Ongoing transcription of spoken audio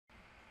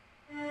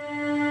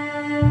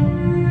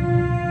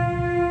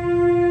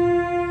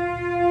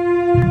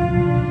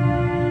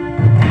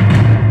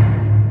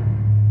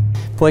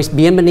Pues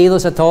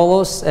bienvenidos a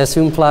todos, es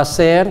un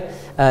placer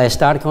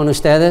estar con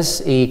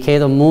ustedes y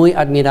quedo muy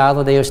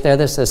admirado de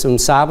ustedes. Es un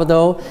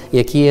sábado y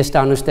aquí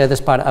están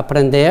ustedes para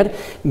aprender.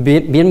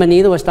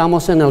 Bienvenidos,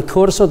 estamos en el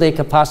curso de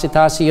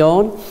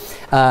capacitación,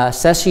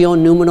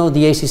 sesión número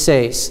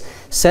 16.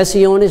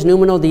 Sesiones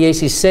número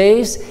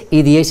 16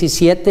 y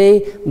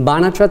 17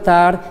 van a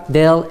tratar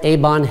del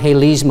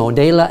evangelismo,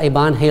 de la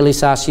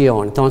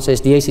evangelización.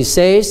 Entonces,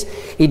 16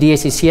 y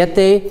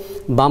 17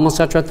 vamos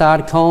a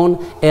tratar con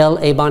el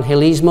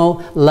evangelismo,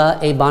 la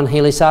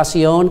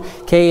evangelización,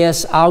 que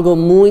es algo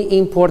muy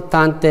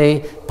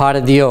importante para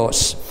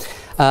Dios.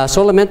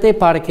 Solamente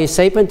para que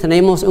sepan,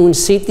 tenemos un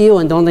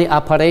sitio en donde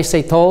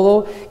aparece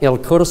todo,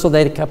 el curso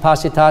de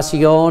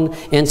capacitación,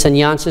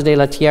 enseñanzas de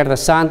la Tierra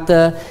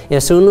Santa.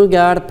 Es un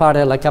lugar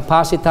para la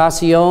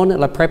capacitación,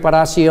 la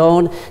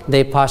preparación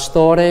de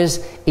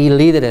pastores y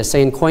líderes.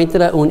 Se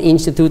encuentra un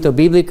instituto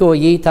bíblico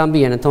allí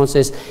también,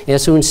 entonces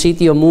es un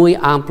sitio muy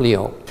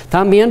amplio.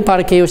 También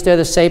para que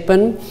ustedes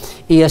sepan,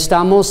 y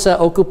estamos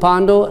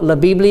ocupando la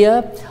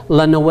Biblia,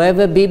 la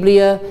nueva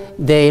Biblia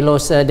de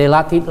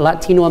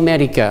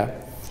Latinoamérica.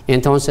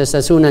 Entonces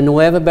es una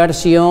nueva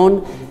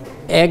versión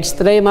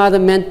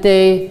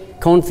extremadamente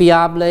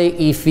confiable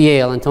y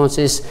fiel.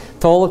 Entonces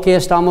todo lo que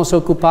estamos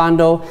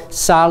ocupando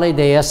sale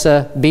de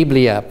esa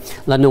Biblia,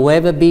 la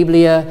nueva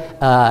Biblia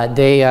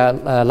de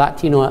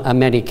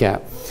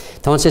Latinoamérica.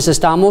 Entonces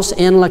estamos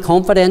en la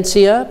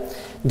conferencia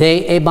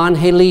de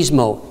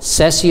Evangelismo,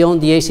 sesión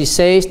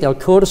 16 del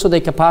curso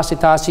de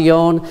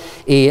capacitación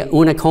y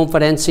una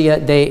conferencia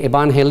de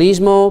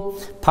Evangelismo,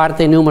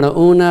 parte número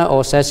 1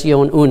 o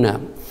sesión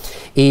 1.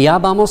 Y ya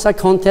vamos a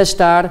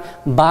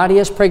contestar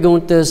varias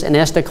preguntas en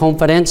esta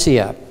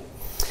conferencia.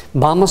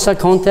 Vamos a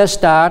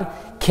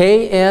contestar,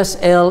 ¿qué es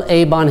el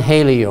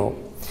Evangelio?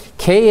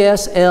 ¿Qué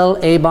es el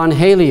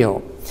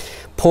Evangelio?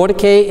 ¿Por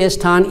qué es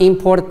tan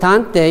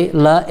importante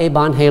la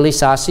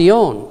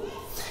evangelización?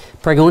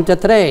 Pregunta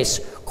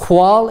 3.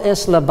 ¿Cuál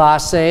es la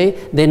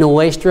base de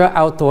nuestra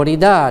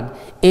autoridad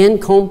en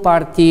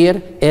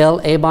compartir el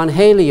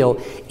Evangelio?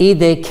 ¿Y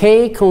de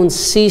qué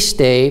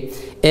consiste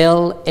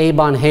el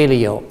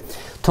Evangelio?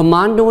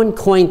 Tomando en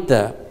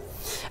cuenta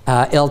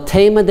el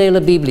tema de la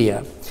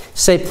Biblia,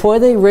 se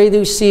puede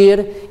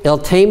reducir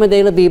el tema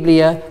de la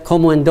Biblia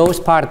como en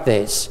dos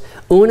partes.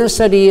 Una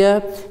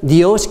sería,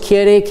 Dios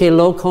quiere que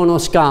lo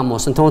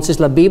conozcamos. Entonces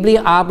la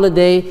Biblia habla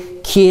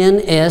de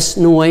quién es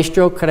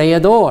nuestro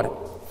Creador.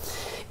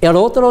 El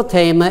otro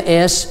tema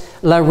es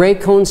la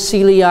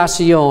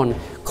reconciliación,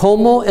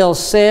 cómo el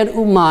ser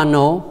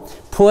humano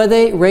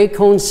puede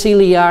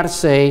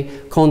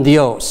reconciliarse con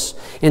Dios.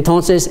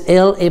 Entonces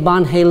el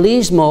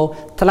evangelismo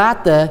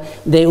trata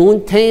de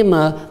un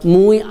tema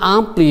muy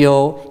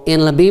amplio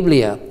en la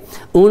Biblia,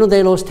 uno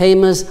de los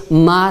temas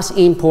más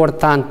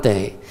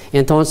importantes.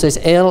 Entonces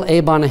el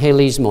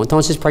evangelismo.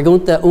 Entonces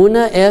pregunta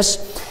 1 es,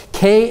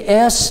 ¿qué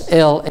es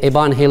el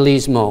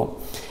evangelismo?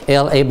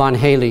 El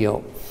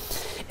evangelio.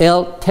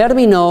 El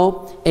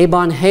término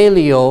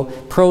evangelio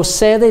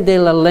procede de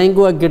la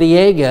lengua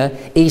griega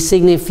y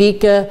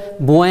significa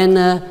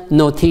buena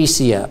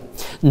noticia.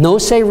 No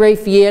se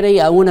refiere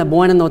a una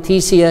buena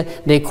noticia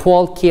de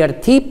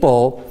cualquier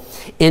tipo,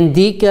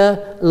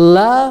 indica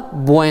la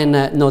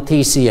buena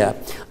noticia,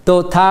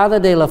 dotada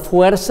de la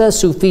fuerza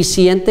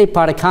suficiente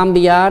para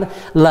cambiar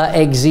la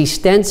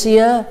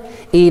existencia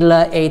y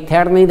la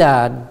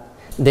eternidad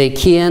de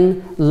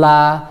quien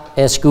la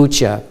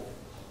escucha.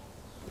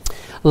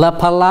 La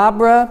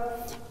palabra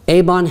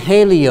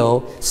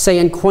evangelio se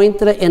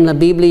encuentra en la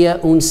Biblia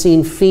un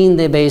sinfín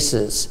de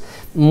veces,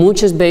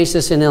 muchas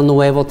veces en el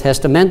Nuevo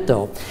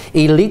Testamento,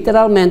 y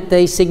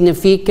literalmente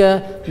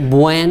significa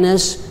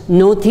buenas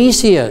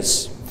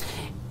noticias.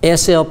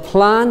 Es el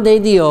plan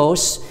de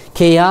Dios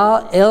que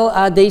Él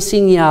ha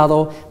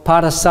diseñado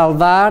para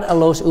salvar a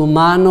los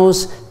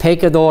humanos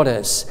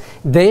pecadores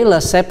de la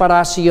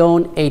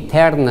separación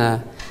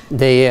eterna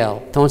de Él.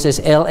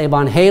 Entonces el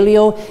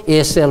Evangelio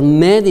es el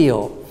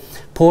medio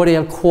por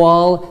el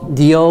cual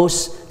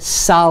Dios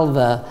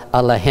salva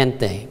a la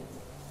gente.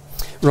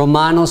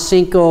 Romanos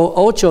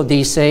 5:8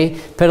 dice,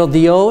 pero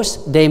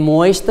Dios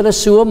demuestra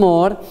su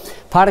amor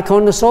para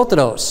con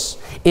nosotros,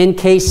 en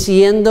que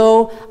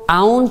siendo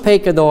aún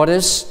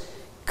pecadores,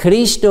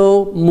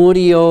 Cristo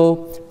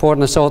murió por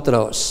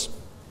nosotros.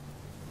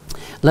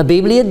 La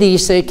Biblia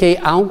dice que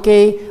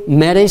aunque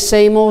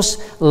merecemos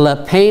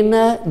la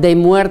pena de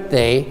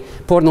muerte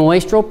por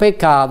nuestro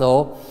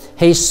pecado,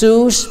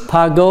 Jesús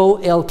pagó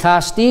el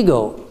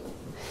castigo.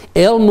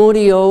 Él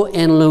murió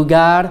en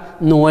lugar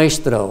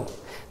nuestro.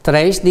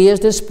 3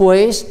 días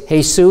después,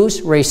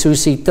 Jesús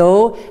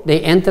resucitó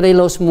de entre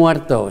los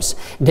muertos,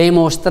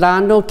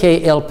 demostrando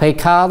que el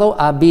pecado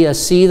había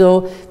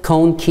sido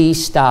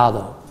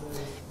conquistado.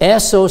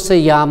 Eso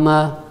se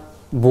llama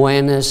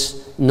buenas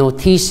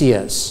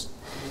noticias.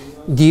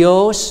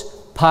 Dios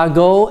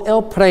pagó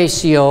el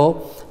precio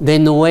de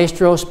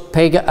nuestros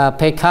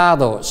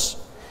pecados.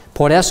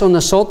 Por eso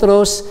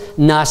nosotros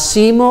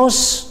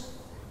nacimos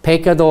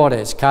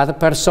pecadores, cada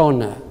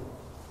persona.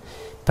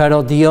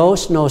 pero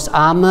Dios nos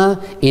ama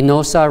y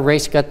nos ha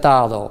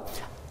rescatado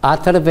a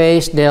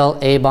través del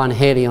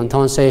Evangelio.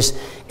 Entonces,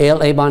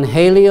 el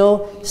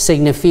Evangelio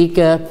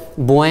significa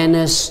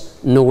buenas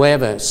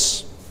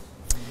nuevas.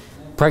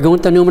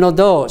 Pregunta número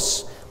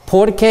 2.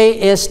 ¿Por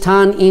qué es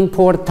tan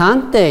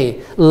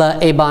importante la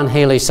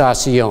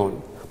evangelización?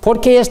 ¿Por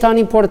qué es tan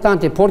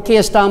importante? ¿Por qué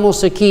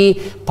estamos aquí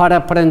para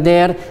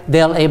aprender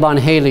del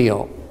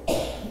Evangelio?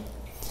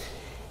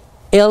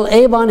 El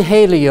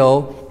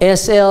Evangelio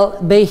es el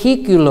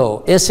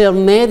vehículo, es el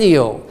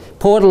medio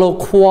por lo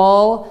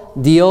cual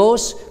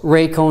Dios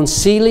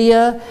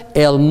reconcilia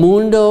el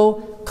mundo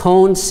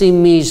con sí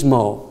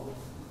mismo.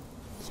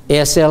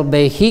 Es el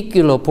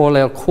vehículo por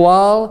el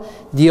cual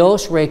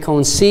Dios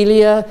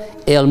reconcilia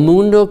el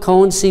mundo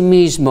con sí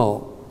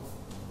mismo.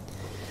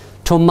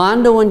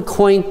 Tomando en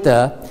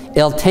cuenta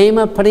el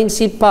tema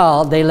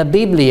principal de la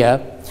Biblia,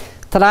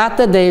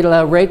 trata de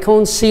la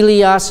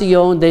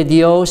reconciliación de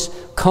Dios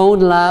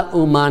con la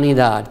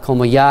humanidad,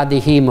 como ya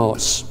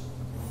dijimos.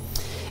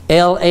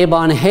 El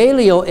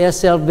Evangelio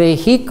es el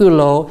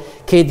vehículo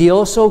que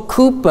Dios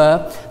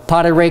ocupa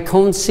para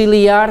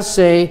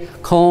reconciliarse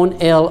con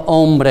el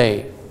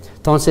hombre.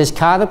 Entonces,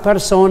 cada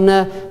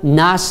persona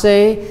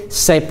nace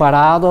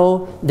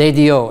separado de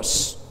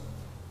Dios,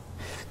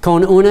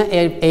 con una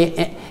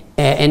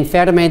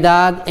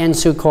enfermedad en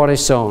su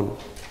corazón,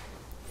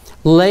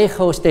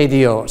 lejos de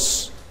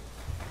Dios,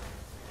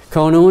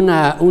 con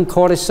un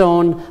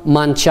corazón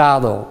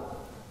manchado.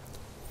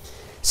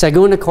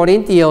 Según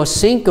Corintios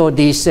 5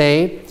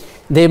 dice,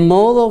 de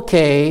modo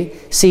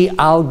que si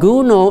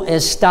alguno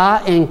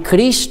está en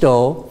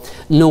Cristo,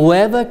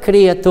 nueva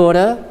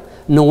criatura,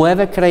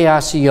 nueva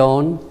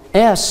creación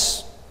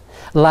es.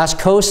 Las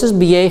cosas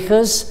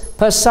viejas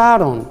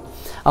pasaron,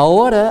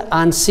 ahora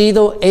han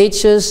sido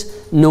hechas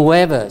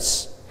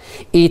nuevas.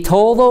 Y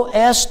todo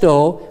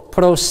esto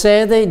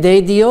procede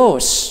de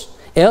Dios.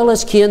 Él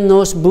es quien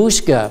nos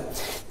busca,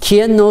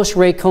 quien nos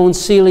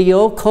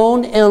reconcilió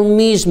con Él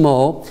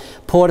mismo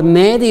por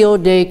medio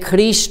de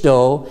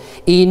Cristo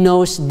y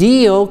nos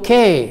dio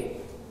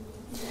 ¿qué?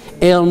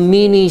 El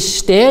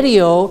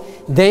ministerio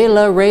de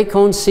la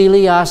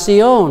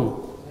reconciliación.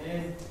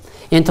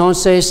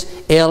 Entonces,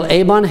 el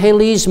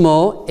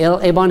evangelismo, el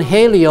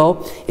evangelio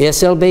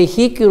es el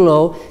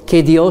vehículo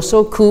que Dios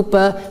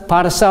ocupa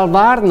para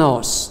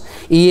salvarnos.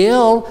 Y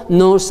Él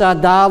nos ha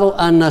dado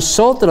a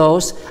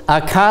nosotros,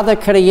 a cada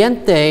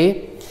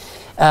creyente,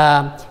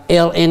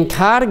 el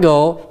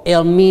encargo,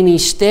 el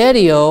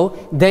ministerio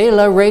de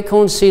la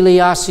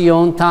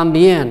reconciliación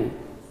también.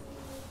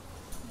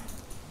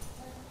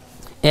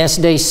 Es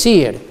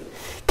decir,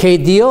 que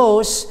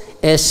Dios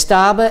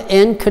estaba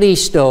en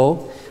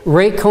Cristo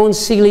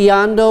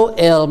reconciliando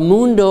el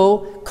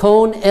mundo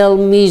con Él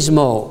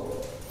mismo,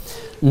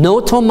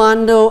 no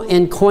tomando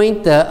en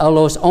cuenta a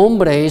los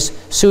hombres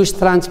sus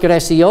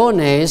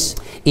transgresiones,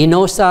 y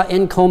nos ha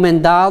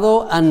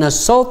encomendado a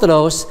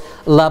nosotros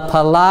la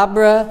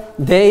palabra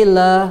de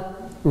la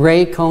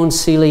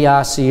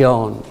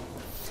reconciliación.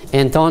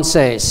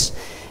 Entonces,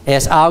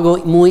 es algo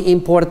muy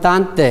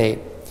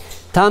importante.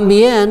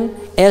 También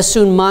es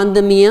un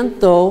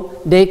mandamiento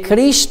de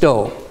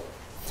Cristo.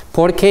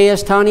 ¿Por qué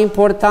es tan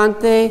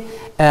importante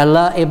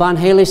la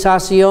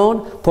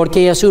evangelización?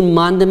 Porque es un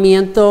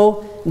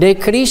mandamiento de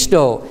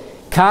Cristo.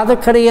 Cada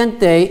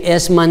creyente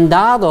es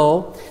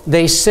mandado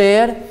de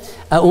ser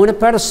una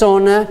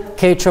persona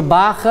que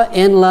trabaja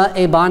en la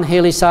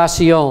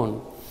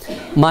evangelización.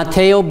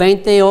 Mateo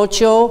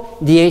 28,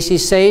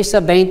 16 a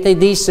 20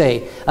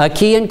 dice,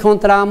 aquí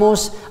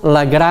encontramos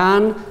la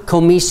gran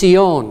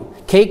comisión.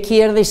 ¿Qué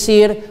quiere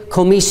decir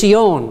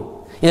comisión?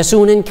 Es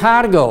un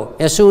encargo,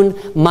 es un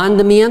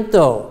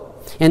mandamiento.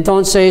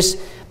 Entonces,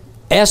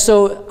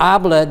 eso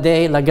habla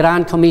de la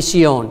gran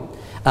comisión.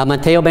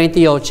 Mateo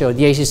 28,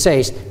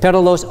 16.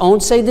 Pero los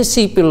 11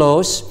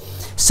 discípulos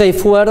se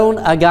fueron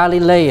a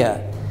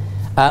Galilea.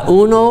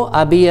 Uno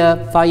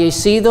había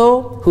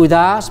fallecido,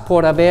 Judas,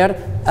 por haber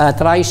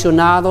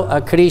traicionado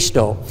a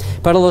Cristo.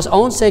 Pero los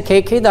 11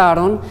 que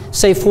quedaron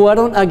se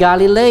fueron a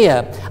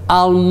Galilea,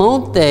 al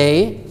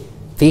monte,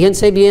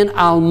 fíjense bien,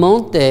 al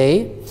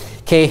monte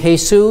que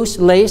Jesús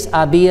les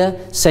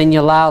había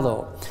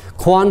señalado.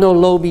 Cuando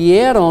lo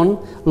vieron,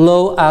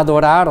 lo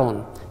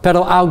adoraron,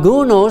 pero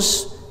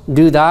algunos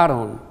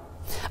dudaron.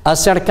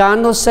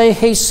 Acercándose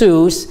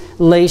Jesús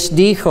les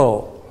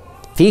dijo,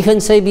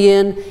 fíjense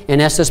bien en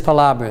estas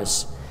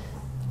palabras,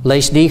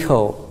 les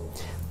dijo,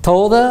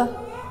 toda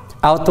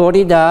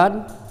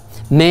autoridad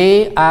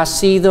me ha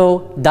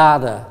sido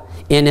dada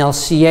en el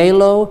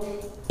cielo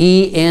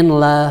y en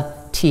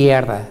la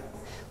tierra.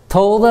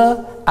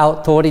 Toda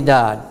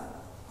autoridad.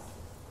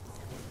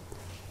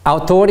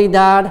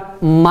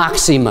 Autoridad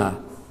máxima.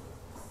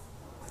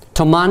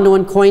 Tomando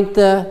en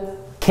cuenta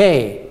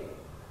que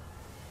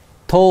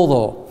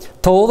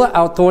toda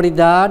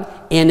autoridad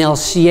en el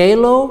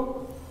cielo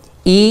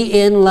y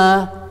en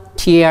la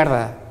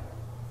tierra.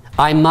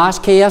 ¿Hay más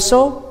que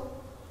eso?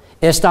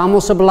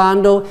 Estamos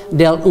hablando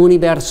del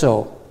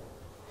universo.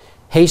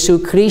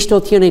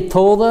 Jesucristo tiene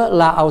toda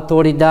la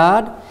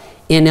autoridad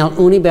en el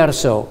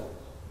universo,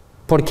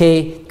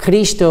 porque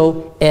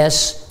Cristo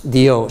es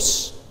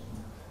Dios,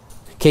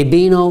 que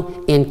vino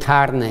en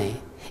carne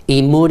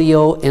y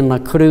murió en la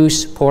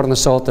cruz por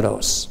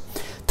nosotros.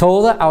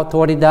 Toda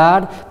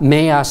autoridad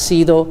me ha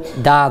sido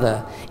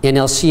dada en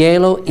el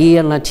cielo y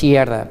en la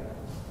tierra.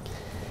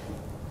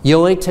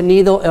 Yo he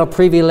tenido el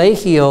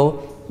privilegio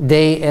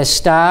de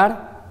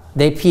estar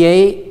de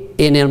pie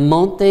en el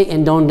monte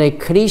en donde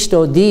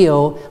Cristo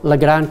dio la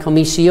gran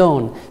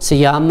comisión. Se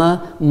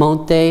llama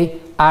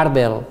Monte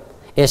Arbel.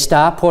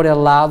 Está por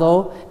el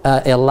lago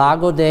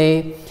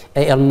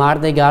el mar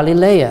de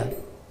Galilea.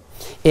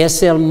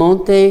 Es el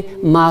monte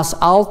más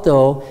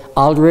alto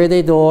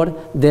alrededor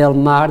del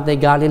mar de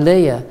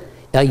Galilea.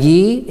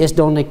 Allí es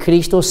donde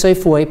Cristo se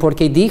fue,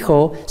 porque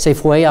dijo, se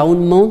fue a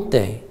un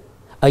monte.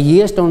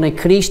 Allí es donde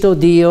Cristo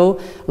dio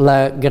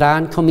la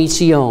gran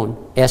comisión,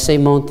 ese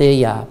monte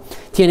allá.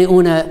 Tiene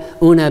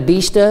una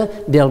vista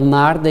del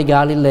mar de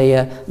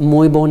Galilea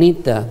muy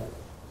bonita.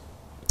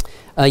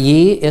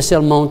 Allí es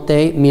el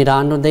monte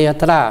mirando de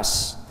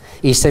atrás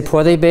y se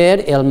puede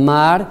ver el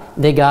mar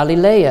de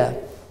Galilea.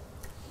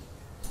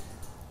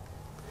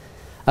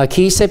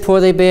 Aquí se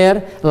puede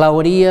ver la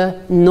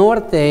orilla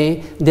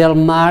norte del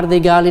mar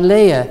de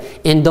Galilea,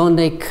 en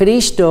donde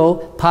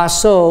Cristo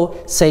pasó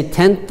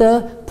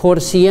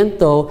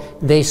 70%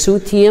 de su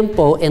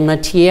tiempo en la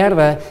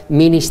tierra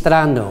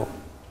ministrando.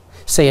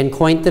 Se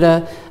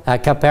encuentra a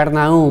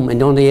Capernaum, en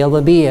donde él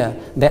vivía,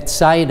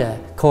 Bethsaida,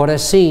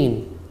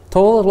 Corazín,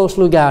 todos los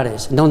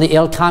lugares donde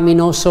él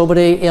caminó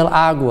sobre el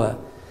agua,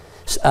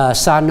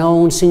 sanó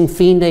un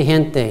sinfín de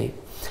gente,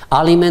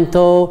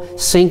 alimentó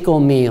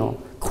 5,000.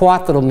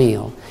 4,000.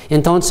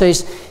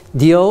 Entonces,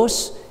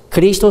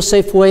 Cristo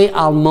se fue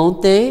al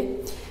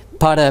monte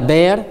para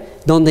ver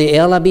donde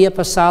él había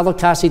pasado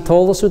casi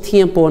todo su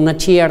tiempo en la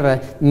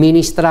tierra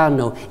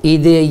ministrando. Y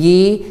de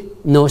allí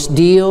nos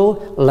dio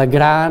la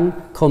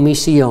gran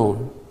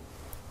comisión.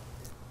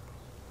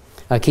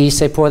 Aquí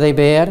se puede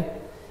ver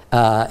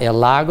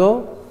el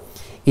lago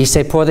y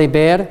se puede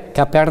ver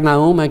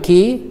Capernaum.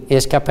 Aquí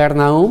es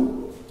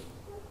Capernaum.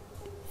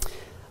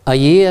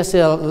 Allí es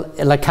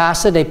la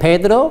casa de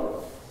Pedro.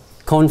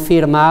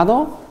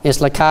 Confirmado,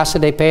 es la casa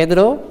de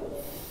Pedro.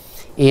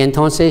 Y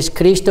entonces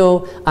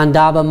Cristo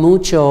andaba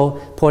mucho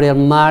por el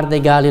mar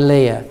de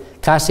Galilea.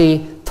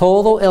 Casi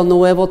todo el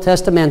Nuevo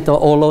Testamento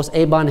o los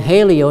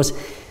Evangelios,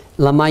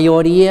 la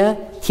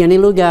mayoría tiene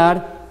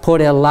lugar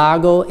por el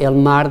lago, el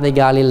mar de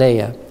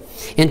Galilea.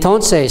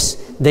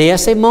 Entonces, de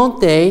ese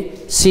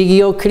monte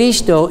siguió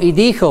Cristo y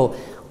dijo,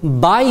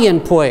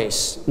 vayan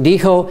pues,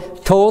 dijo,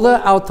 toda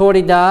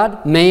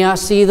autoridad me ha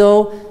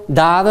sido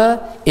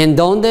dada, ¿en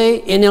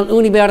dónde? En el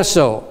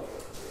universo.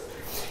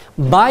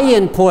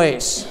 Vayan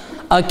pues,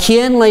 ¿a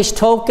quién les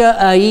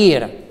toca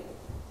ir?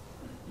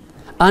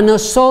 A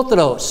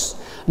nosotros.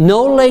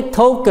 No le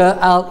toca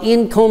al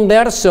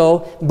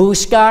inconverso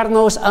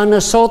buscarnos a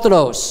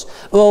nosotros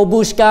o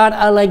buscar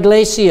a la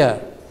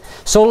iglesia.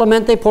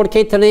 Solamente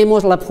porque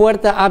tenemos la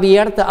puerta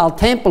abierta al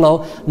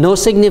templo no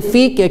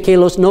significa que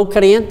los no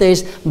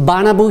creyentes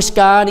van a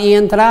buscar y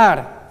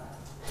entrar.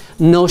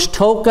 Nos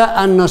toca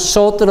a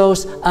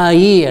nosotros a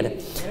ir.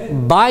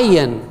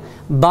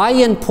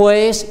 Vayan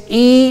pues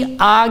y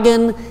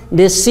hagan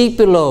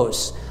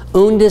discípulos.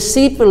 Un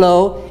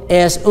discípulo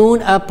es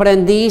un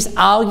aprendiz,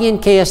 alguien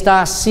que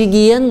está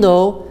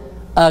siguiendo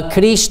a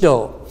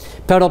Cristo.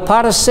 Pero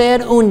para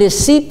ser un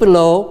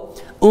discípulo,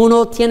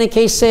 uno tiene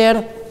que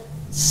ser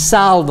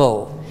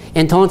salvo.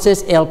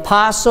 Entonces, el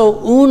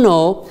paso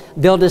 1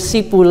 del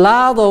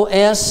discipulado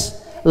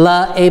es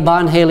la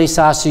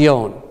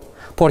evangelización.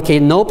 Porque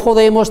no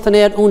podemos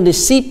tener un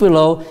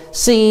discípulo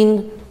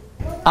sin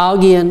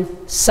alguien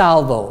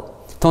salvo.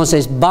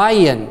 Entonces,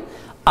 vayan,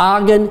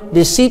 hagan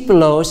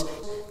discípulos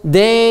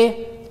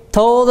de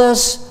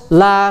todas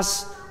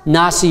las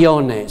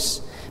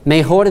naciones.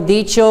 Mejor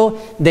dicho,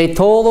 de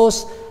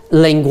todos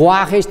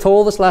lenguajes,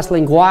 todos los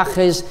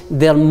lenguajes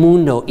del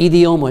mundo,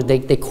 idiomas,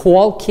 de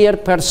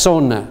cualquier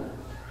persona.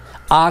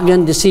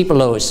 Hagan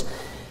discípulos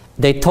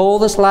de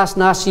todas las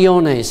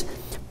naciones.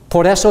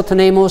 Por eso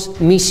tenemos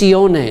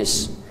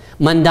misiones,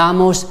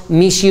 mandamos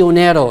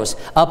misioneros,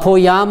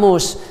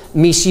 apoyamos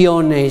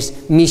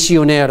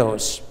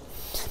misioneros,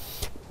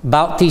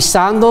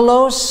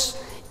 bautizándolos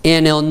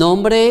en el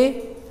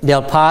nombre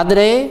del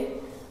Padre,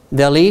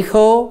 del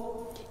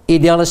Hijo y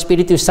del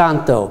Espíritu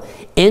Santo,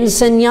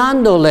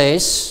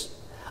 enseñándoles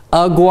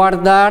a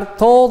guardar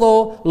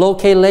todo lo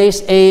que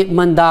les he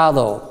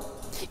mandado.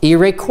 Y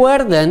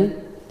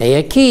recuerden, he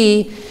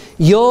aquí,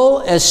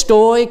 yo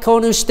estoy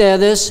con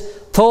ustedes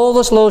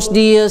todos los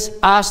días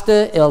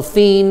hasta el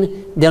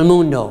fin del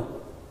mundo.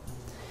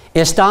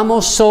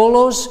 ¿Estamos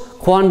solos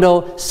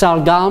cuando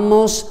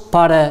salgamos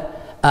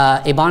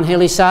para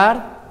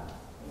evangelizar?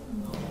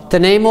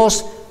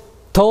 Tenemos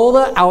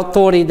toda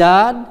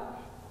autoridad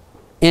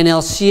en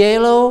el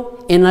cielo,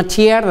 en la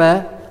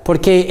tierra,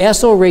 porque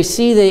eso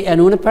reside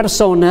en una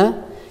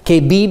persona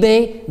que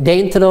vive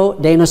dentro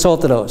de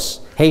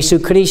nosotros,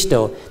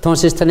 Jesucristo.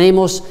 Entonces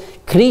tenemos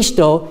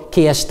Cristo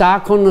que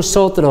está con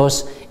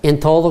nosotros en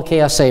todo lo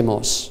que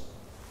hacemos.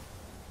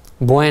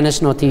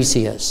 Buenas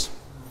noticias.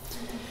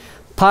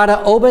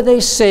 Para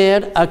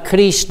obedecer a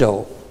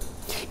Cristo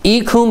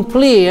y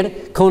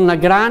cumplir con la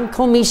gran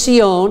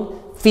comisión,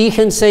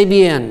 fíjense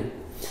bien,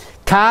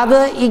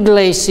 cada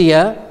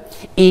iglesia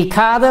y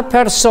cada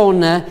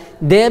persona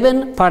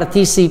deben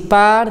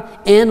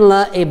participar en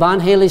la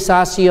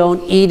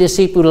evangelización y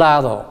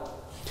discipulado.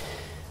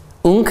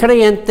 Un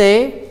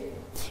creyente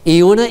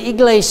y una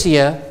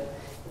iglesia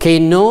que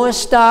no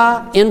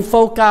está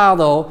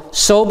enfocado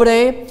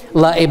sobre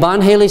la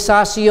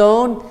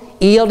evangelización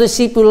y el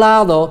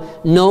discipulado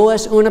no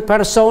es una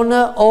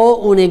persona o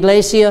una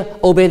iglesia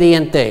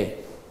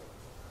obediente.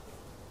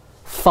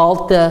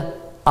 Falta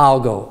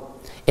algo.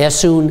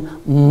 Es un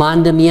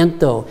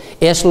mandamiento.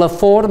 Es la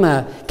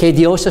forma que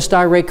Dios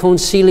está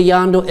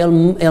reconciliando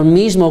el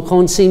mismo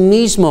con sí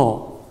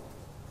mismo.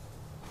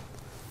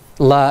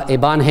 La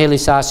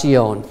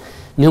evangelización.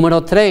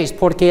 Número 3,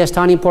 ¿por qué es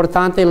tan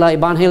importante la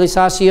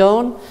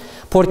evangelización?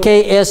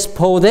 Porque es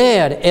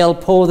poder, el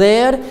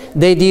poder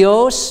de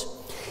Dios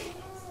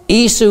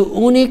y su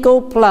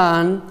único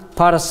plan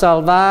para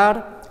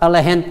salvar a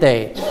la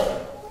gente.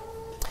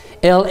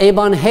 El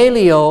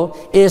Evangelio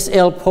es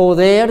el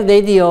poder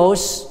de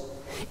Dios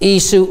y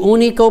su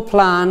único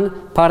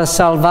plan para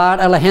salvar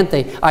a la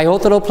gente. ¿Hay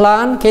otro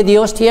plan que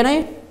Dios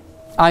tiene?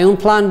 ¿Hay un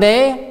plan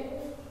B?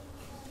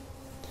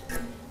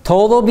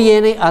 Todo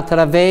viene a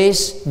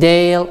través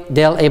del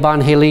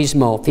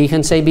evangelismo.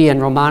 Fíjense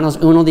bien, Romanos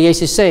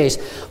 1:16.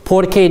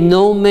 Porque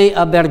no me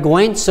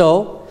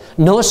avergüenzo,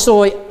 no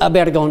soy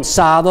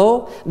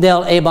avergonzado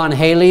del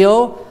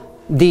evangelio,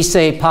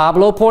 dice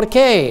Pablo. ¿Por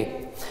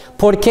qué?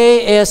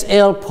 Porque es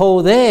el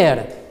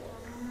poder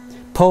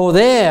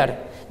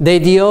de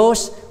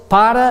Dios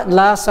para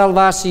la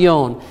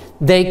salvación.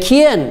 ¿De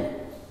quién?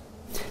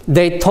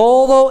 De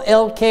todo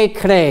el que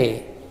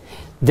cree.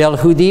 Del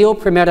judío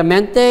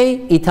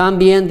primeramente y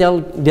también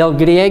del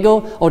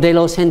griego o de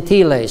los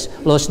gentiles,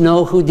 los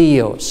no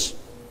judíos.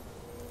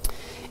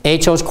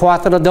 Hechos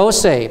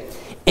 4:12.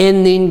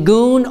 En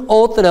ningún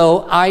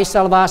otro hay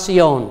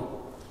salvación.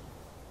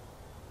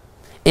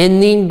 En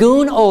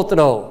ningún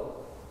otro.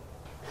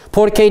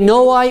 Porque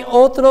no hay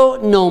otro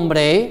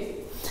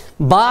nombre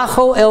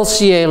bajo el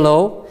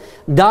cielo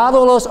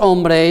dado a los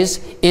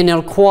hombres en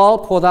el cual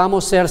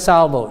podamos ser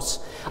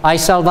salvos. ¿Hay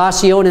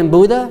salvación en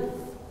Buda?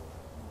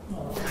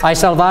 ¿Hay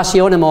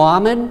salvación en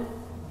Mohammed?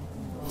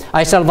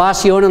 ¿Hay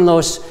salvación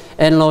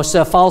en los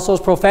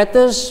falsos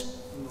profetas?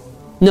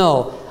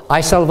 No,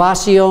 hay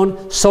salvación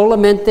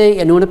solamente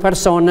en una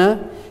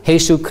persona,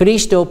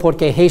 Jesucristo,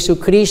 porque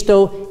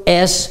Jesucristo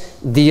es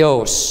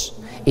Dios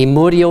y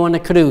murió en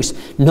la cruz.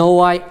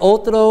 No hay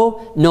otro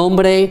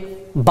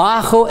nombre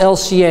bajo el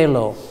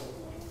cielo.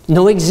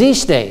 No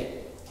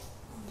existe.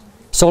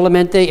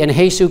 Solamente en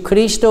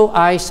Jesucristo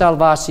hay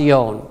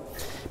salvación.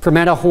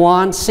 1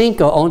 Juan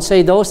 5, 11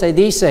 y 12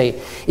 dice,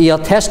 y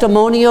el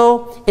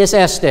testimonio es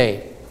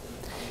este,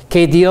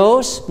 que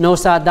Dios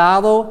nos ha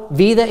dado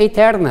vida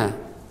eterna.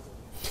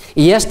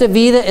 Y esta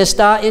vida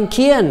está en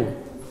 ¿quién?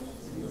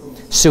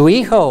 Su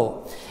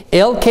Hijo.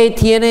 El que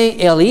tiene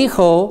al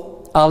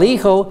Hijo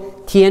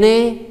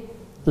tiene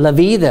la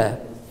vida.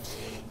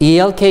 Y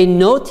el que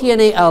no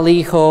tiene al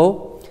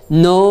Hijo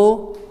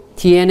no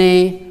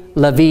tiene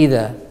la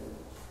vida.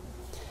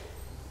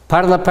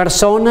 Para la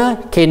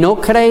persona que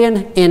no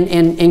cree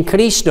en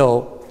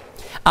Cristo,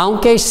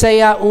 aunque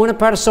sea una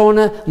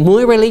persona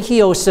muy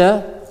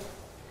religiosa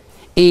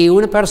y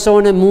una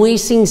persona muy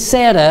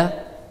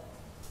sincera,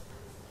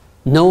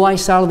 no hay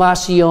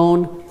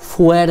salvación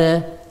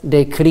fuera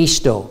de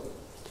Cristo,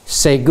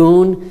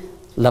 según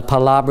la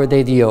palabra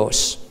de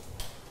Dios.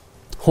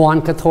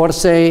 Juan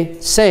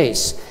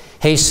 14:6.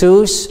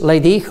 Jesús le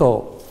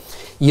dijo,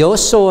 yo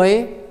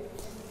soy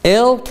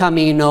el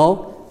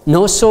camino.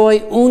 No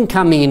soy un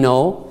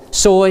camino,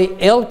 soy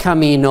el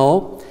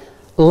camino,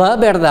 la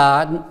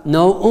verdad,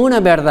 no una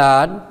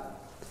verdad,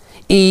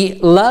 y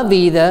la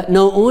vida,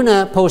 no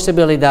una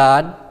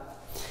posibilidad.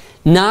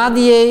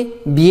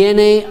 Nadie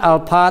viene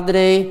al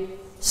Padre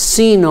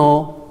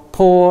sino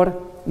por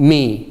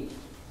mí.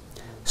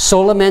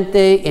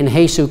 Solamente en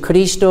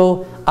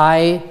Jesucristo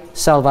hay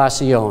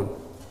salvación.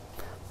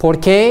 ¿Por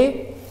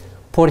qué?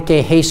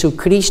 Porque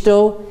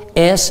Jesucristo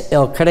es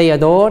el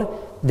creador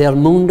del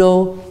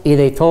mundo y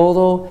de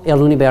todo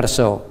el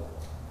universo.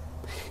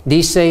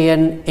 Dice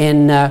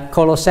en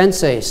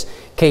Colosenses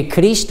que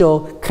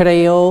Cristo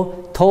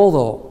creó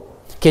todo,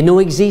 que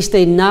no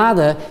existe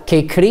nada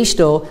que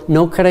Cristo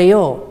no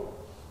creó.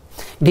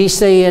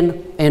 Dice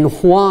en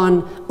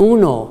Juan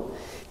 1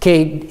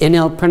 que en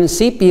el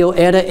principio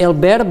era el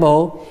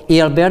Verbo y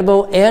el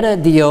Verbo era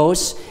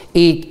Dios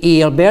y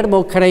el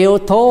Verbo creó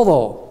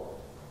todo.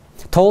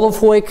 Todo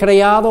fue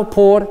creado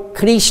por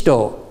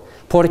Cristo.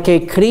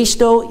 Porque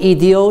Cristo y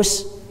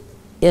Dios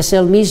es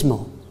el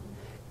mismo.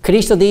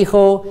 Cristo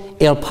dijo,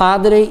 el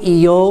Padre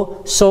y yo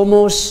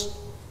somos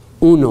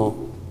uno.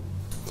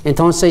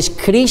 Entonces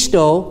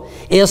Cristo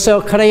es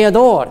el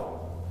creador.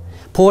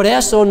 Por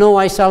eso no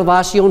hay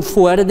salvación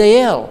fuera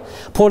de Él,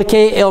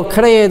 porque el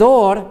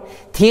Creador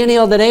tiene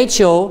el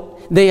derecho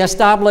de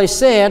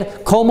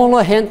establecer cómo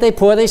la gente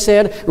puede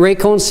ser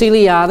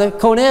reconciliada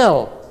con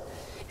Él.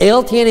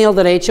 Él tiene el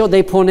derecho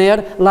de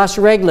poner las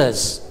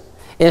reglas,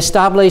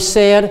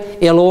 establecer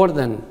el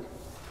orden,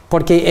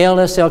 porque Él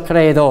es el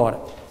Creador.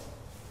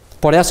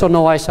 Por eso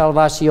no hay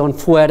salvación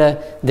fuera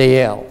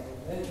de Él.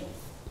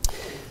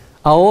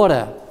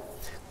 Ahora,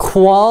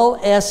 ¿cuál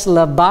es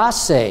la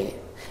base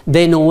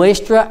de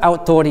nuestra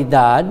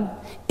autoridad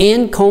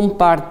en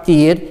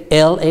compartir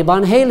el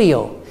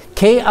Evangelio?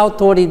 ¿Qué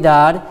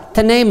autoridad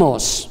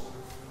tenemos?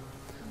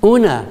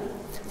 Una,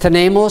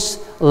 tenemos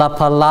la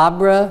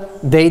palabra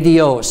de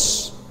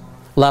Dios.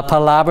 La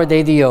palabra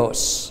de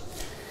Dios.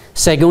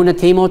 Según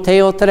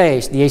Timoteo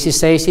 3,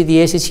 16 y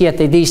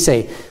 17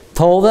 dice,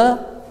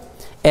 toda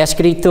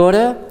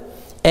escritura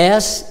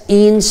es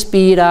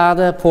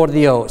inspirada por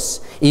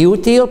Dios y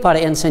útil para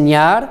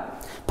enseñar,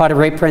 para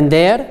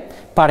reprender,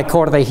 para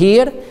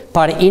corregir,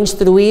 para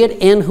instruir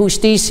en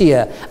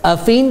justicia, a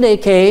fin de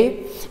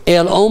que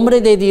el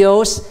hombre de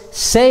Dios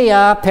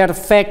sea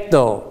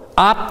perfecto,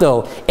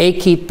 apto,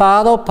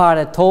 equipado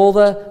para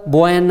toda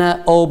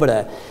buena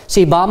obra.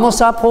 Si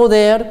vamos a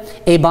poder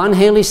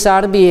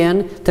evangelizar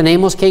bien,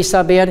 tenemos que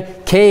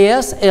saber qué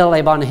es el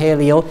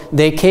Evangelio,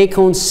 de qué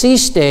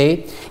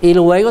consiste, y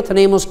luego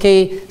tenemos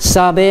que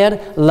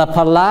saber la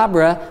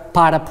palabra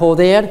para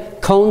poder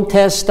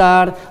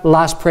contestar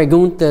las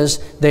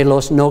preguntas de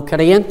los no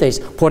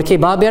creyentes, porque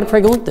va a haber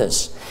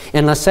preguntas.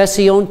 En la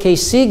sesión que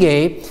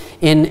sigue,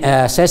 en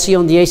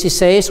sesión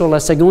 16 o la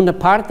segunda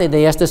parte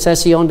de esta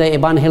sesión de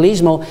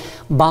evangelismo,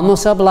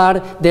 vamos a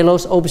hablar de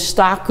los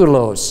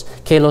obstáculos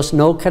que los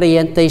no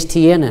creyentes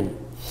tienen.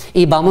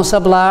 Y vamos a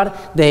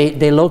hablar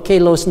de lo que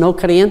los no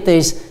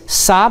creyentes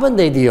saben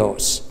de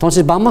Dios.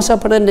 Entonces vamos a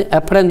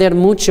aprender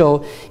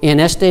mucho en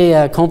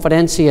esta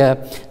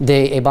conferencia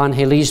de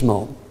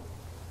evangelismo.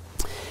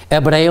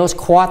 Hebreos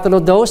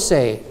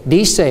 4:12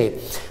 dice,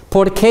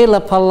 porque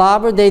la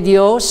palabra de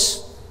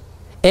Dios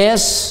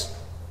es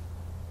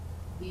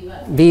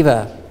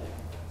viva.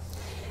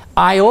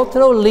 ¿Hay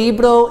otro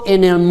libro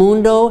en el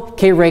mundo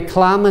que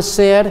reclama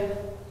ser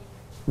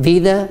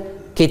vida,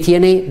 que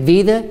tiene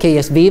vida, que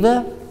es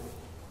viva?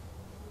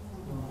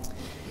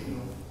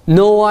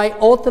 No hay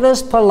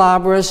otras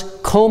palabras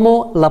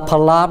como la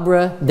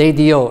palabra de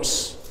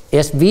Dios.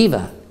 Es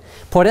viva.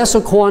 Por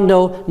eso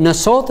cuando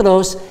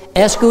nosotros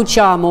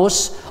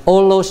escuchamos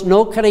o los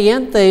no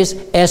creyentes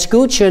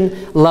escuchan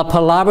la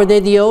palabra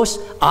de Dios,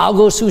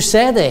 algo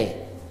sucede.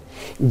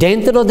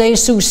 Dentro de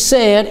su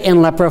ser,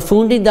 en la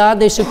profundidad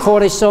de su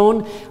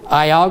corazón,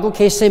 hay algo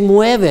que se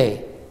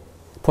mueve,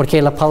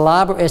 porque la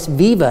palabra es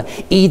viva.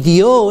 Y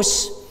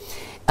Dios,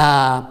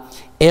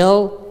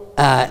 Él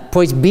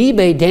pues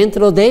vive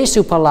dentro de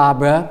su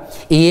palabra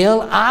y Él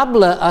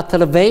habla a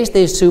través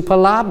de su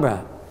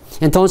palabra.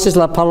 Entonces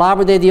la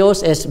palabra de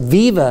Dios es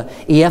viva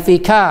y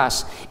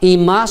eficaz y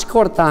más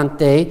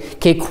cortante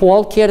que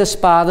cualquier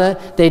espada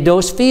de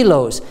dos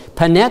filos.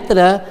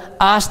 Penetra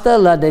hasta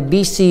la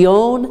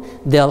división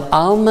del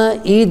alma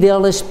y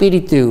del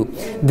espíritu,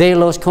 de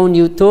los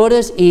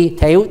conyuntores y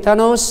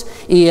téutanos,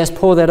 y es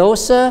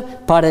poderosa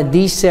para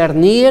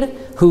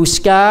discernir,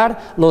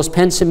 juzgar los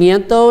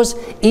pensamientos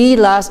y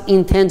las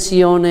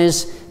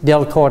intenciones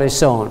del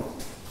corazón.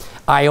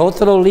 ¿Hay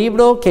otro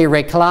libro que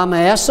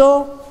reclama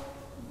eso?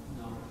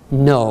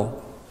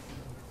 No.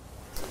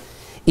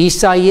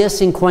 Isaías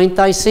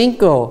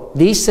 55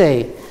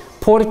 dice,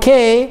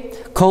 porque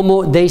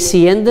como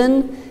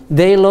descienden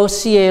de los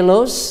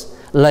cielos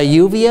la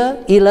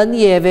lluvia y la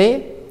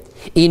nieve,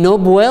 y no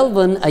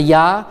vuelven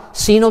allá,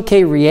 sino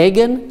que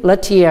rieguen la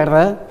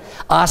tierra,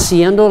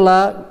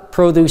 haciéndola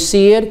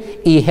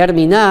producir y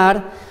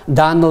germinar,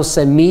 dando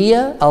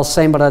semilla al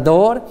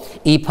sembrador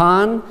y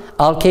pan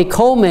al que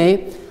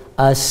come,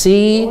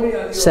 así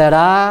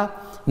será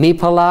mi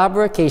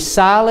palabra que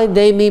sale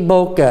de mi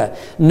boca.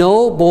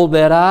 No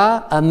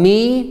volverá a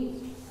mí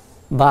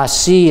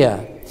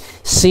vacía,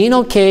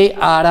 sino que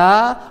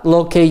hará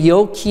lo que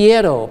yo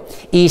quiero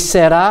y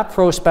será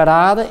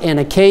prosperada en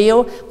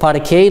aquello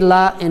para que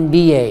la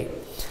envíe.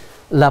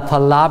 La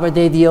palabra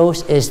de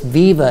Dios es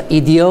viva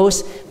y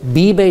Dios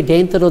vive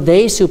dentro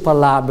de su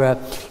palabra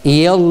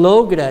y Él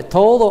logra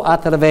todo a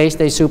través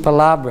de su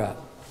palabra.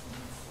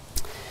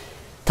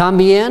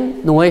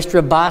 También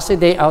nuestra base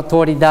de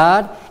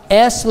autoridad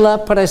es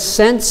la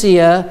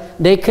presencia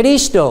de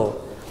Cristo.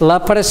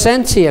 La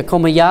presencia,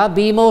 como ya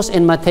vimos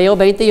en Mateo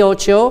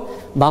 28,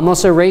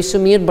 vamos a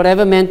resumir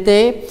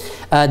brevemente,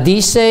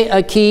 dice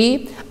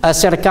aquí,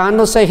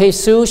 acercándose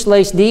Jesús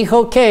les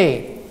dijo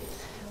que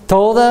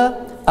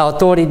toda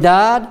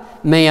autoridad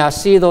me ha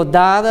sido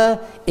dada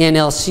en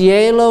el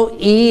cielo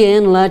y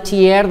en la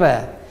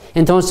tierra.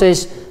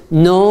 Entonces,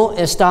 no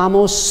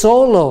estamos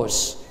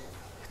solos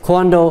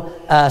cuando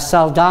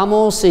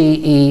salgamos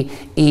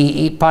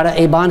y para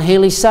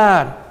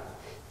evangelizar.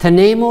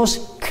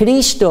 Tenemos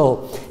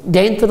Cristo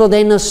dentro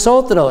de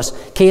nosotros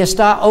que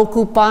está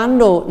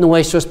ocupando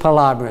nuestras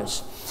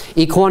palabras.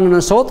 Y cuando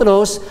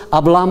nosotros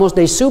hablamos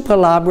de su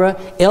palabra,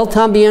 Él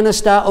también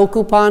está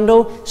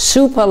ocupando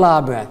su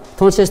palabra.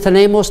 Entonces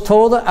tenemos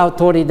toda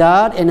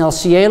autoridad en el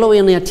cielo y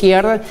en la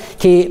tierra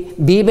que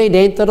vive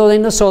dentro de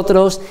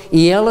nosotros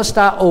y Él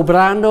está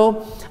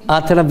obrando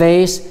a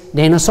través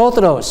de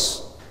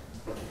nosotros.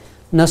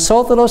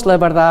 Nosotros, la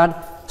verdad,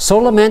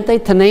 solamente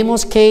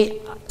tenemos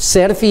que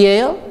ser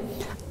fiel,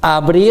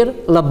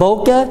 abrir la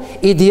boca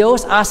y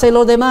Dios hace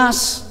lo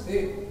demás.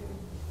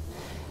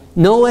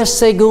 No es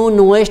según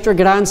nuestra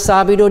gran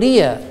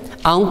sabiduría,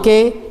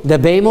 aunque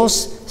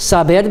debemos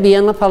saber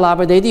bien la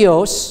palabra de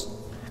Dios,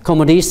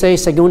 como dice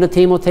 2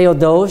 Timoteo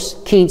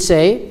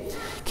 2:15,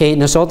 que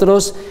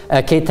nosotros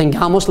que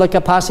tengamos la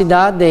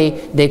capacidad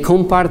de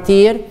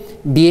compartir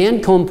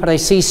bien con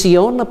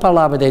precisión la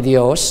palabra de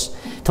Dios.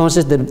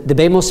 Entonces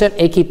debemos ser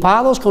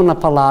equipados con la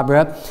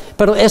palabra,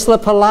 pero es la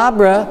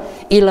palabra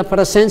y la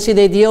presencia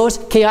de Dios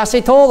que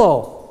hace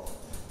todo.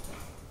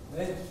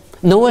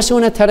 No es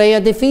una tarea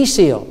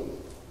difícil.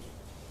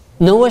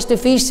 No es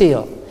difícil.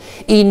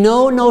 Y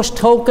no nos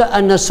toca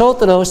a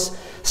nosotros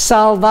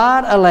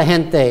salvar a la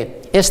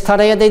gente. Es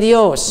tarea de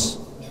Dios.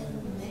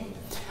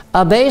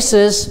 A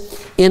veces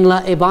en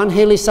la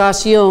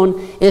evangelización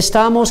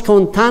estamos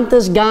con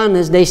tantas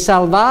ganas de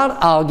salvar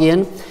a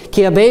alguien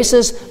que a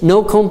veces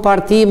no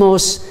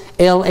compartimos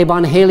el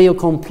evangelio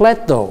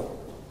completo.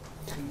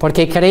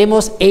 Porque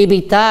queremos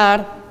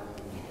evitar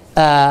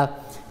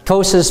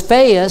cosas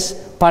feas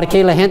para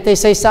que la gente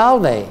se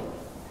salve.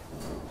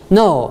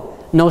 No,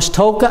 nos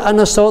toca a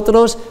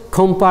nosotros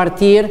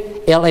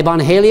compartir el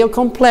evangelio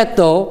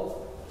completo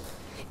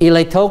y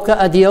le toca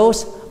a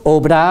Dios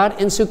obrar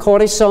en su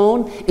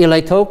corazón y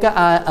le toca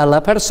a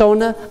la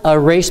persona a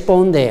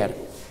responder.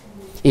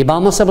 Y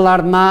vamos a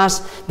hablar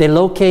más de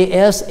lo que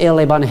es el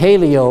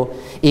evangelio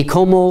y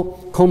cómo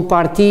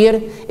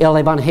compartir el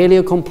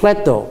evangelio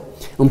completo.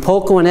 Un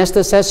poco en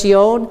esta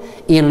sesión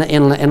y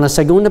en la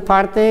segunda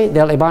parte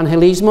del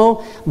evangelismo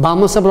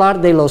vamos a hablar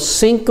de los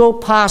 5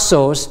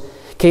 pasos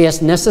que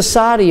es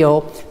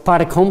necesario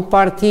para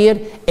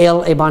compartir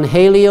el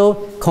evangelio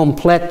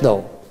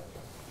completo.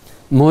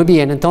 Muy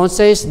bien,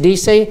 entonces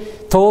dice,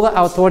 toda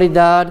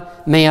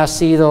autoridad me ha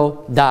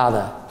sido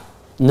dada.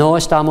 No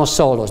estamos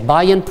solos.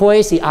 Vayan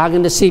pues y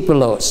hagan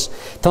discípulos.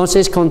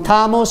 Entonces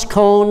contamos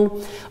con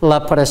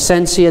la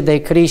presencia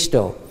de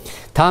Cristo.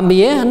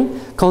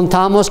 También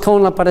contamos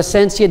con la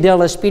presencia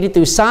del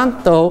Espíritu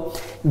Santo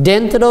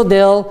dentro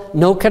del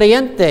no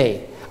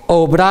creyente,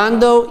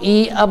 obrando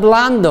y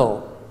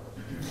hablando.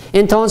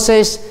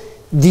 Entonces,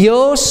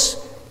 Dios,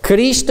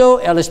 Cristo,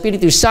 el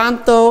Espíritu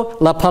Santo,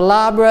 la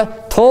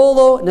palabra,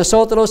 todo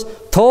nosotros,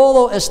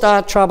 todo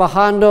está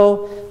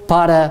trabajando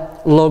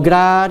para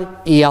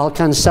lograr y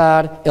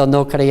alcanzar el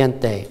no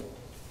creyente.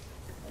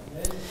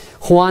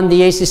 Juan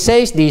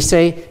 16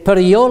 dice, pero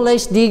yo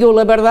les digo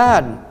la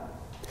verdad.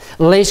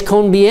 Les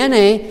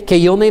conviene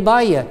que yo me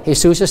vaya.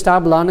 Jesús está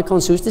hablando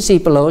con sus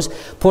discípulos,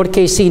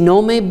 porque si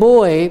no me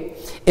voy,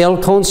 el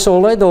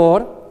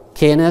Consolador,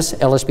 quien es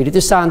el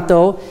Espíritu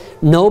Santo,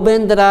 no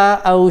vendrá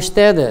a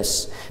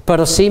ustedes.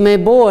 Pero si me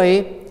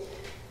voy,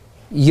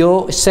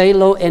 yo se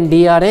lo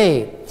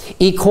enviaré.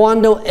 Y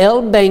cuando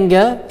Él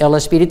venga, el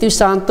Espíritu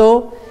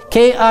Santo,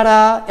 ¿qué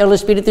hará el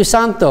Espíritu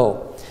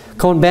Santo?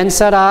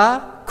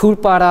 Convencerá,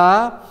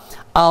 culpará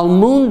al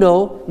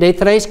mundo de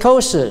 3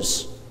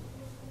 cosas.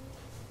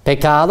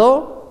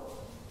 Pecado,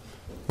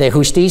 de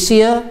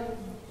justicia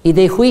y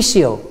de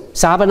juicio.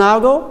 ¿Saben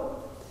algo?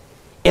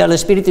 El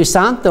Espíritu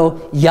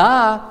Santo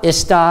ya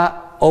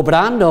está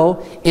obrando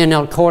en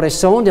el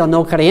corazón del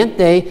no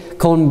creyente,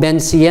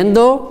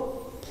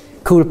 convenciendo,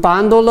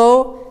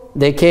 culpándolo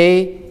de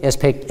que es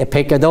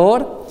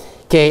pecador,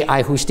 que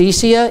hay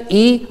justicia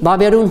y va a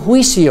haber un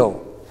juicio.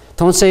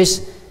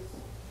 Entonces,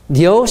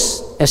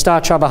 Dios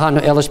está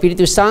trabajando, el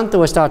Espíritu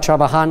Santo está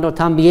trabajando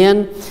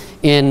también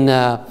en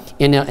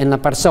la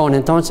persona.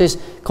 Entonces,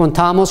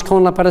 contamos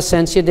con la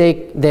presencia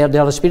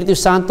del Espíritu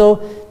Santo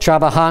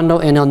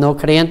trabajando en el no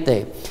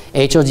creyente.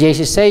 Hechos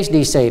 16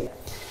 dice,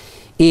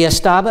 y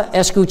estaba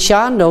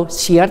escuchando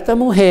cierta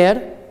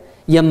mujer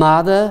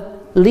llamada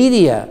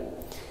Lidia,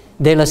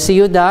 de la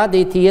ciudad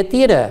de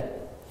Tiatira,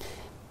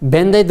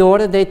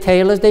 vendedora de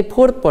telas de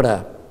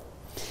púrpura,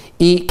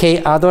 y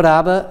que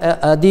adoraba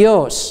a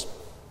Dios.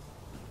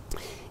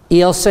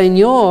 Y el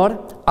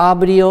Señor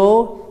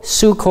abrió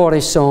su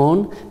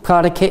corazón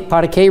para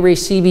que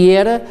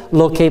recibiera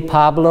lo que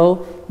Pablo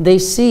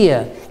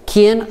decía.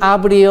 ¿Quién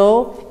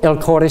abrió el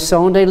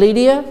corazón de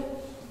Lidia?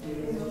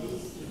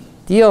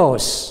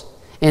 Dios.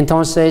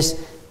 Entonces,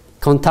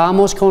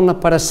 contamos con la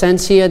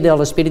presencia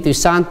del Espíritu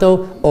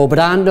Santo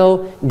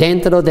obrando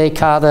dentro de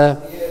cada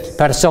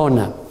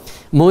persona.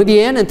 Muy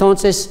bien,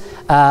 entonces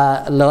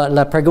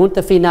la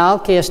pregunta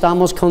final que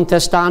estamos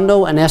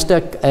contestando en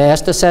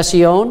esta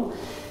sesión,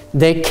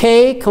 ¿de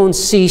qué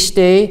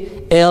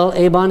consiste el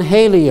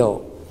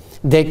Evangelio?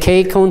 ¿De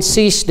qué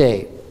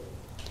consiste?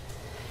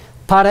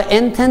 Para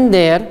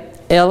entender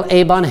el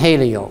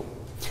Evangelio,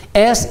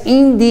 es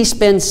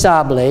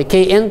indispensable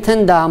que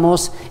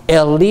entendamos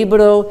el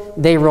libro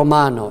de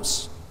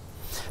Romanos.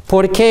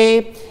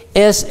 porque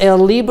es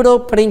el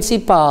libro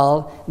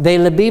principal de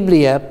la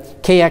Biblia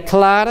que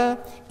aclara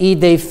y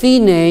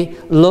define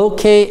lo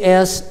que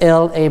es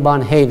el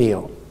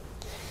Evangelio.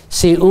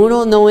 Si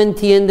uno no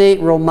entiende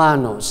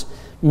Romanos,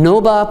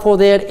 no va a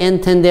poder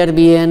entender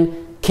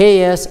bien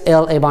qué es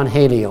el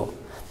Evangelio,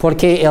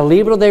 porque el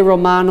libro de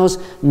Romanos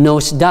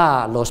nos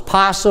da los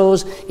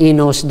pasos y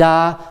nos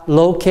da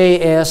lo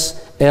que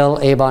es el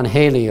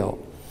Evangelio.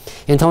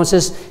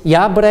 Entonces,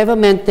 ya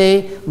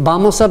brevemente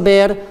vamos a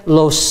ver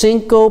los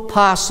 5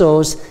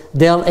 pasos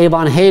del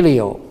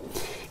Evangelio.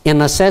 En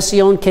la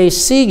sesión que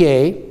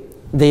sigue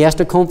de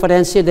esta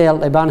conferencia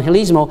del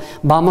evangelismo,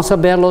 vamos a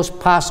ver los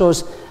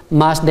pasos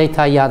más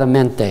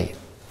detalladamente.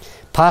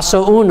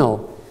 Paso 1.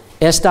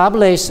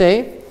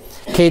 Establece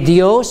que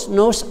Dios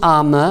nos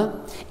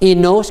ama y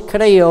nos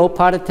creó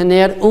para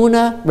tener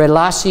una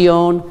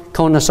relación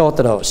con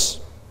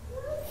nosotros.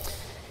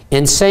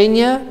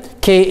 Enseña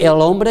que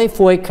el hombre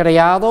fue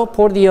creado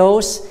por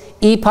Dios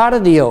y para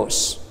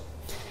Dios.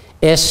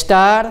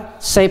 Estar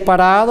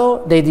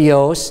separado de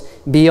Dios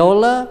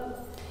viola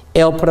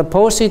el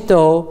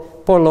propósito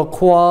por lo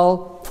cual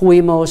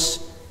fuimos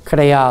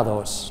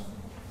creados.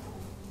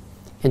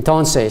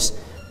 Entonces,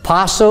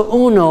 paso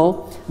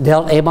 1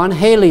 del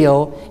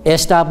Evangelio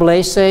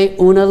establece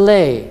una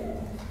ley,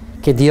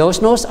 que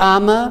Dios nos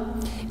ama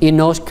y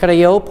nos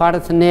creó para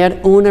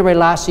tener una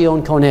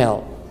relación con Él.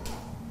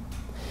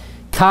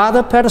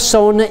 Cada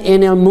persona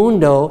en el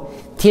mundo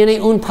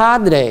tiene un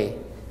padre,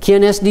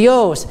 quien es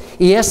Dios,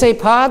 y ese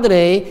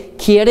padre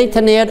quiere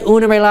tener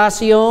una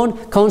relación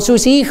con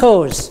sus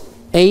hijos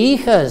e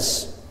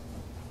hijas.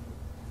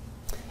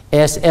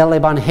 Es el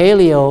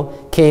Evangelio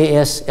que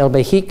es el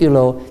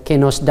vehículo que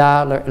nos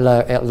da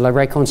la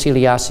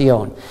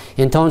reconciliación.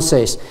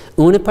 Entonces,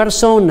 una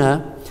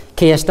persona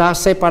que está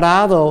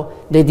separado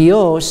de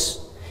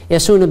Dios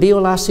es una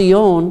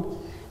violación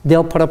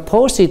del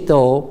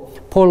propósito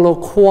por lo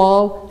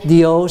cual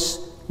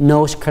Dios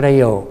nos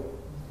creó.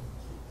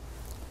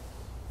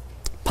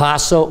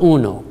 Paso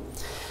 1.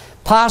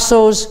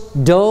 Pasos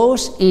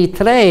 2 y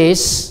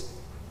 3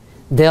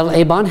 del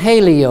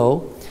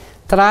Evangelio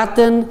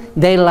tratan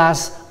de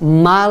las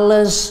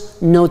malas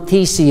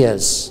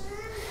noticias,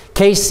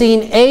 que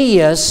sin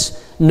ellas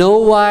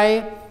no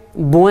hay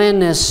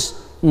buenas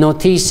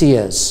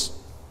noticias.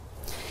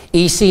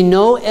 Y si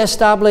no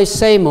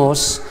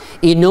establecemos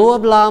y no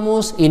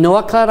hablamos y no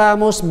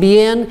aclaramos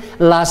bien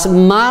las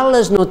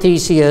malas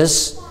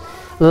noticias,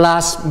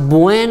 las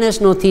buenas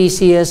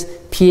noticias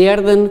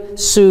pierden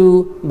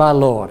su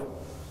valor.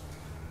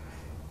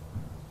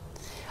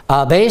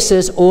 A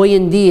veces hoy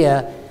en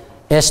día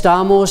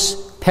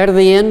estamos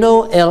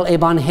perdiendo el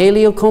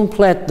Evangelio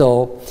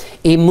completo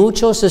y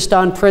muchos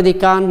están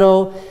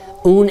predicando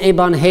un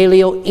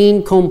Evangelio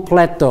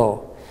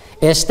incompleto.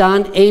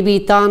 Están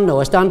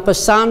evitando, están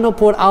pasando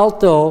por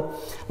alto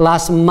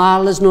las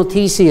malas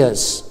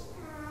noticias,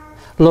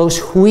 los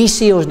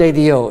juicios de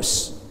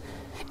Dios,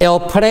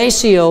 el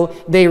precio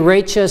de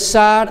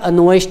rechazar a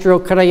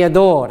nuestro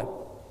Creador,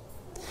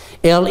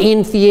 el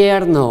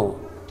infierno.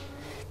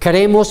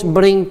 Queremos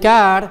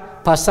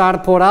brincar,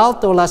 pasar por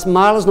alto las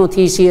malas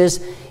noticias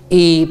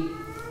y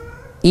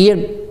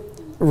ir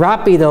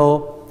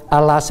rápido a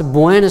las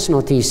buenas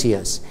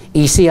noticias.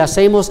 Y si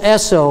hacemos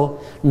eso,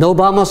 no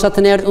vamos a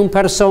tener una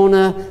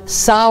persona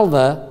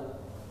salva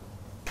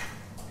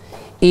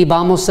y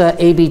vamos a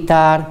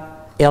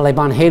evitar el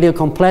Evangelio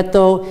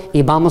completo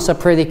y vamos a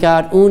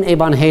predicar un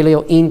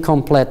Evangelio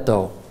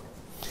incompleto.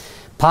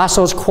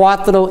 Pasos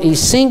 4 y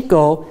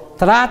 5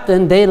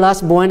 tratan de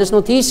las buenas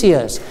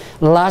noticias.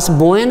 Las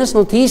buenas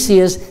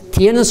noticias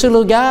tienen su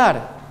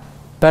lugar,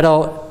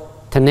 pero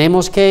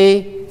tenemos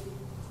que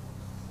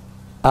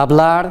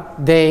hablar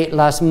de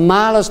las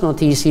malas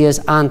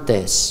noticias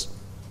antes.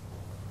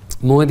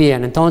 Muy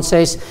bien,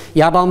 entonces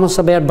ya vamos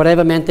a ver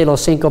brevemente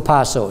los 5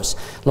 pasos.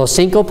 Los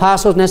 5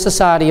 pasos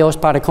necesarios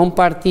para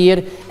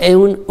compartir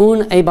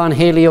un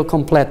evangelio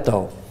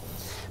completo.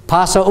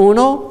 Paso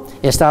 1,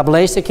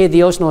 establece que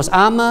Dios nos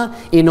ama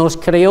y nos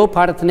creó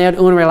para tener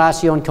una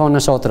relación con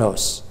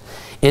nosotros.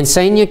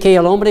 Enseña que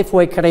el hombre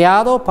fue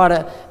creado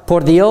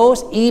por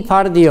Dios y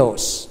para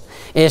Dios.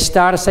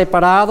 Estar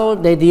separado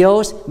de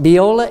Dios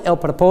viola el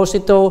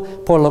propósito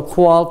por lo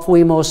cual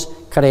fuimos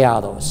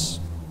creados.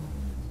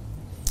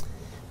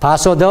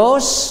 Paso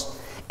 2,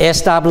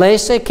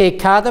 establece que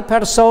cada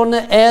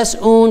persona es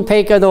un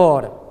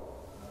pecador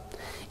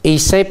y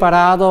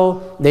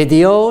separado de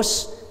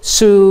Dios,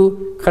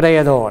 su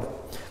Creador.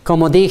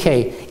 Como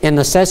dije, en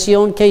la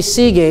sesión que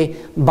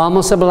sigue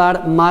vamos a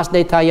hablar más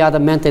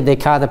detalladamente de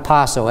cada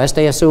paso.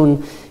 Este es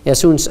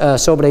un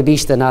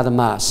sobrevista nada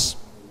más.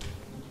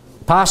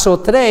 Paso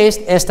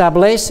 3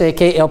 establece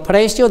que el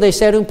precio de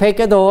ser un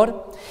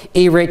pecador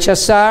y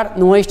rechazar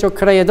nuestro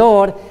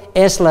Creador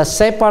es la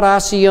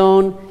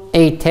separación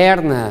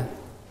eterna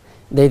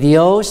de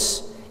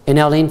Dios en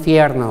el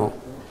infierno.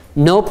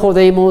 No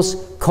podemos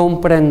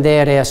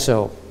comprender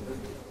eso.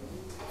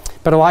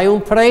 Pero hay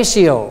un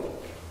precio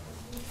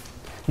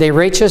de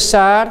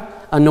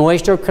rechazar a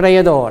nuestro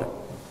Creador.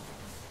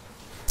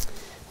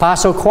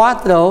 Paso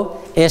 4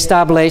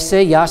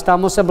 establece, ya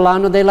estamos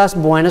hablando de las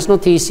buenas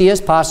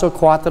noticias, paso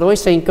 4 y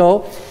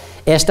 5,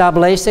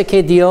 establece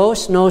que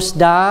Dios nos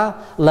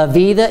da la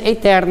vida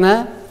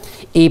eterna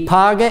y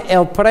paga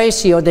el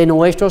precio de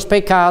nuestros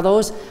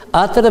pecados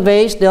a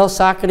través del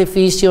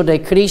sacrificio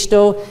de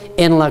Cristo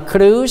en la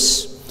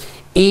cruz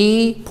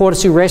y por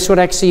su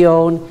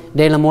resurrección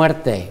de la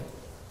muerte.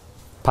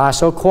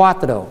 Paso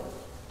 4.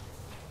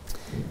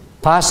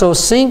 Paso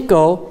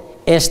 5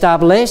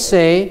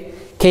 establece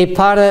que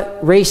para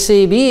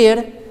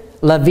recibir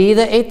la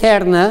vida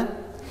eterna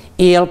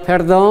y el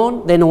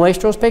perdón de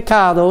nuestros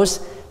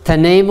pecados,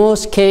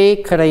 tenemos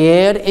que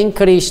creer en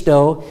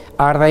Cristo,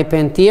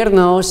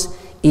 arrepentirnos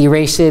y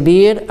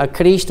recibir a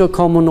Cristo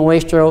como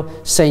nuestro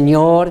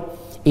Señor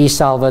y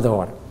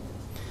Salvador.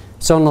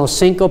 Son los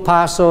 5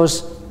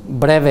 pasos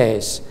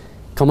breves.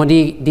 Como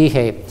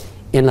dije,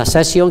 en la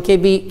sesión que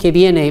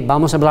viene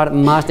vamos a hablar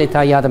más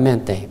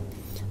detalladamente.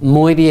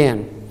 Muy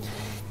bien.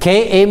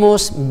 ¿Qué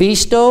hemos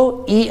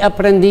visto y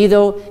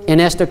aprendido en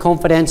esta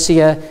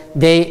conferencia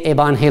de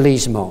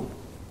evangelismo?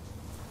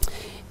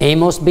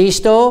 Hemos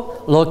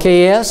visto lo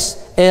que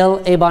es el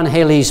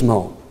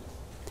evangelismo,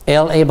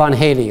 el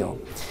evangelio.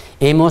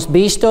 Hemos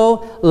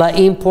visto la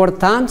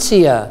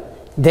importancia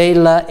de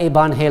la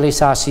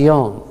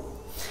evangelización.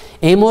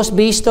 Hemos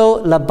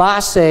visto la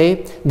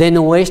base de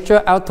nuestra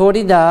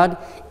autoridad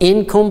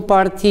en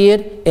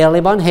compartir el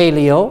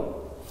evangelio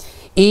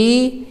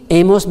y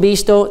hemos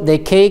visto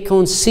de qué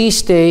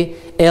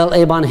consiste el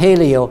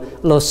evangelio,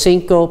 los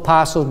 5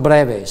 pasos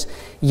breves.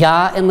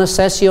 Ya en la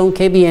sesión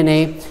que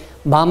viene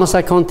vamos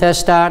a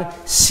contestar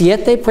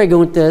 7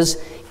 preguntas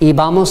y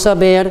vamos a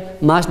ver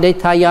más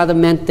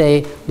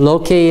detalladamente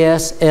lo que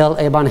es el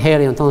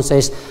evangelio.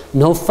 Entonces,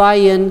 no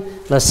fallen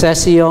la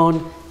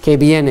sesión que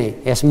viene,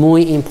 es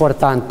muy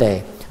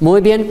importante. Muy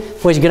bien,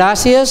 pues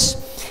gracias.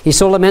 Y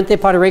solamente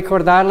para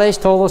recordarles,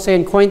 todo se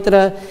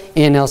encuentra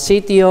en el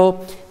sitio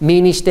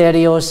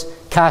Ministerios,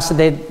 Casa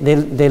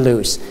de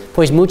Luz.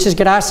 Pues muchas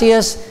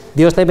gracias,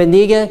 Dios le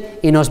bendiga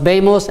y nos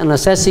vemos en la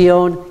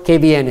sesión que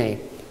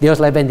viene. Dios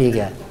le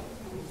bendiga.